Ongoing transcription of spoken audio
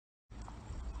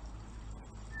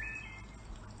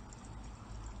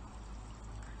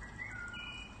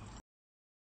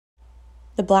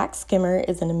The black skimmer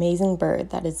is an amazing bird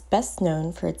that is best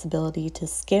known for its ability to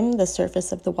skim the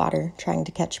surface of the water trying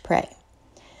to catch prey.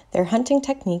 Their hunting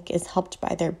technique is helped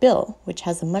by their bill, which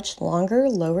has a much longer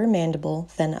lower mandible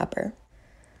than upper.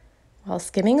 While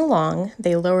skimming along,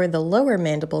 they lower the lower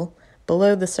mandible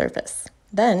below the surface.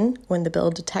 Then, when the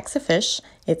bill detects a fish,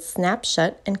 it snaps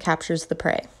shut and captures the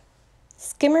prey.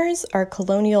 Skimmers are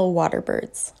colonial water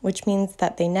birds, which means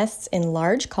that they nest in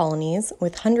large colonies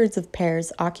with hundreds of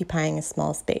pairs occupying a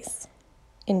small space.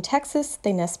 In Texas,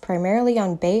 they nest primarily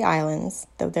on Bay Islands,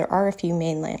 though there are a few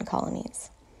mainland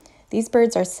colonies. These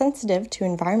birds are sensitive to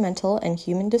environmental and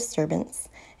human disturbance,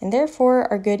 and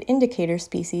therefore are good indicator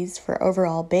species for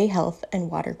overall bay health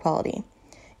and water quality.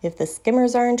 If the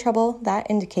skimmers are in trouble, that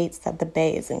indicates that the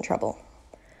bay is in trouble.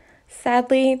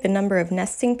 Sadly, the number of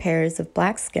nesting pairs of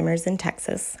black skimmers in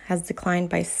Texas has declined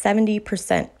by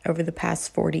 70% over the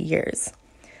past 40 years.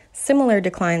 Similar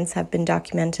declines have been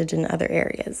documented in other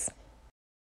areas.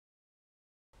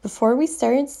 Before we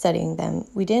started studying them,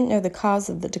 we didn't know the cause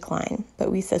of the decline,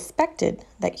 but we suspected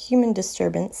that human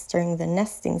disturbance during the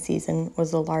nesting season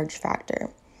was a large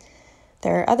factor.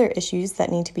 There are other issues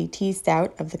that need to be teased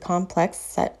out of the complex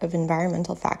set of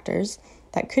environmental factors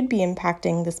that could be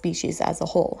impacting the species as a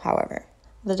whole, however.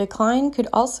 The decline could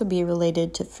also be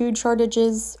related to food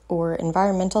shortages or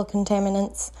environmental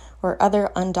contaminants or other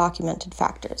undocumented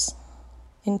factors.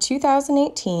 In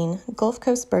 2018, Gulf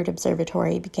Coast Bird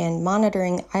Observatory began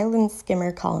monitoring island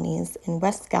skimmer colonies in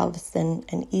West Galveston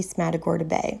and East Matagorda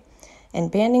Bay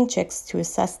and banding chicks to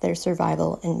assess their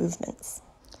survival and movements.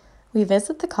 We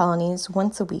visit the colonies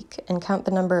once a week and count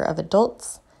the number of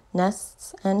adults,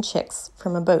 nests, and chicks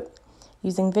from a boat,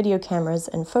 using video cameras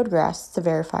and photographs to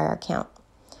verify our count.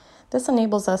 This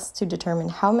enables us to determine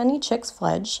how many chicks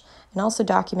fledge and also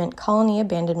document colony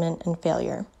abandonment and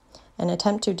failure, and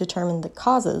attempt to determine the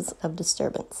causes of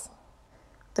disturbance.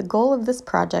 The goal of this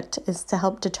project is to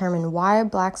help determine why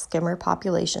black skimmer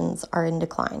populations are in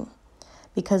decline.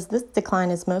 Because this decline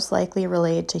is most likely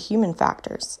related to human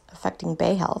factors affecting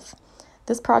bay health,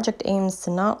 this project aims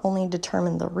to not only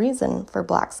determine the reason for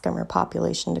black skimmer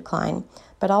population decline,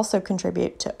 but also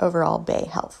contribute to overall bay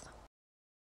health.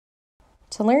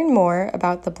 To learn more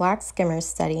about the black skimmer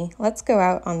study, let's go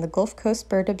out on the Gulf Coast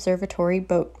Bird Observatory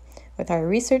boat with our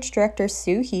research director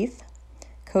Sue Heath,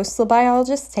 coastal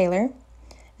biologist Taylor,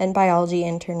 and biology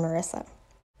intern Marissa.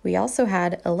 We also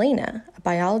had Elena, a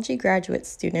biology graduate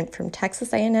student from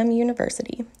Texas A&M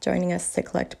University, joining us to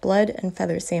collect blood and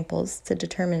feather samples to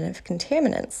determine if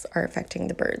contaminants are affecting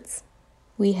the birds.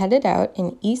 We headed out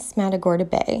in East Matagorda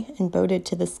Bay and boated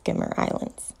to the Skimmer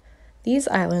Islands. These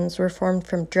islands were formed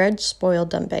from dredge spoil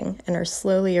dumping and are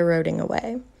slowly eroding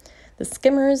away. The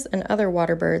skimmers and other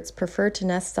water birds prefer to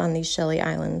nest on these shelly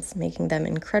islands, making them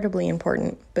incredibly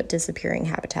important but disappearing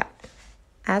habitat.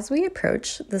 As we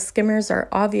approach, the skimmers are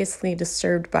obviously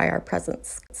disturbed by our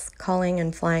presence, calling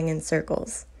and flying in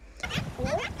circles.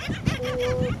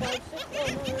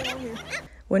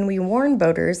 When we warn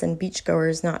boaters and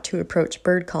beachgoers not to approach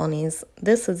bird colonies,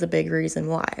 this is a big reason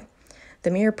why.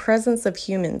 The mere presence of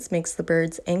humans makes the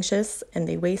birds anxious, and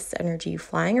they waste energy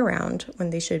flying around when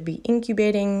they should be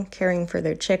incubating, caring for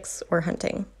their chicks, or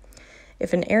hunting.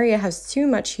 If an area has too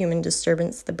much human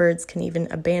disturbance, the birds can even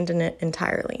abandon it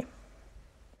entirely.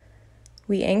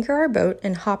 We anchor our boat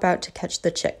and hop out to catch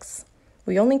the chicks.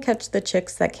 We only catch the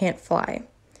chicks that can't fly.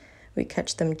 We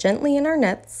catch them gently in our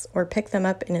nets or pick them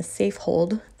up in a safe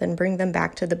hold, then bring them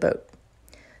back to the boat.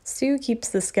 Sue keeps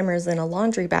the skimmers in a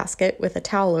laundry basket with a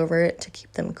towel over it to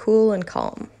keep them cool and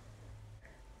calm.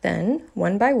 Then,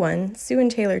 one by one, Sue and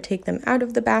Taylor take them out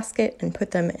of the basket and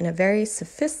put them in a very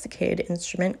sophisticated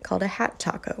instrument called a hat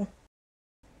taco.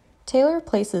 Taylor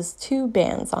places 2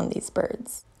 bands on these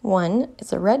birds. One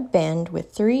is a red band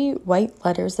with 3 white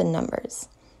letters and numbers.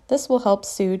 This will help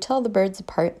Sue tell the birds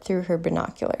apart through her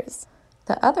binoculars.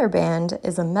 The other band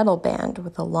is a metal band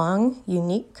with a long,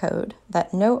 unique code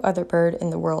that no other bird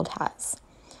in the world has.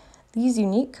 These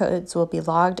unique codes will be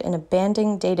logged in a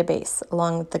banding database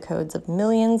along with the codes of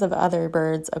millions of other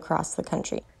birds across the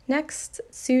country. Next,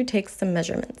 Sue takes some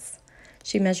measurements.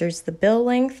 She measures the bill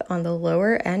length on the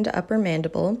lower and upper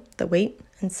mandible, the weight,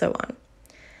 and so on.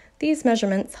 These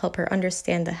measurements help her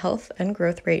understand the health and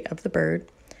growth rate of the bird,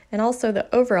 and also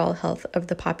the overall health of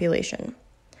the population.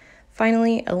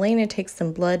 Finally, Elena takes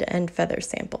some blood and feather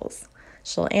samples.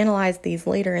 She'll analyze these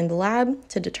later in the lab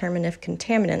to determine if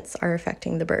contaminants are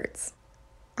affecting the birds.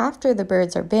 After the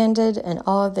birds are banded and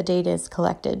all of the data is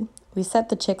collected, we set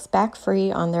the chicks back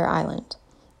free on their island.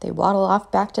 They waddle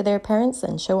off back to their parents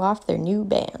and show off their new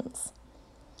bands.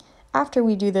 After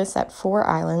we do this at 4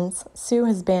 islands, Sue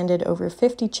has banded over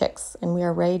 50 chicks, and we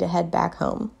are ready to head back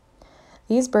home.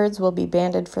 These birds will be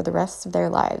banded for the rest of their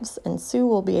lives, and Sue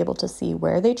will be able to see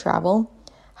where they travel,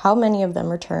 how many of them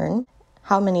return,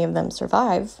 how many of them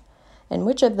survive, and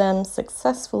which of them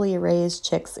successfully raise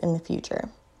chicks in the future.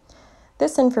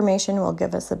 This information will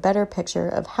give us a better picture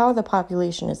of how the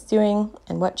population is doing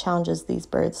and what challenges these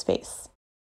birds face.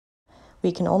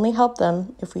 We can only help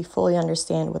them if we fully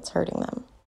understand what's hurting them.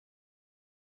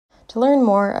 To learn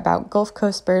more about Gulf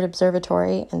Coast Bird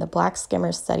Observatory and the Black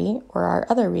Skimmer study or our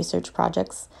other research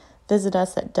projects, visit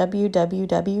us at www.gcbo.org.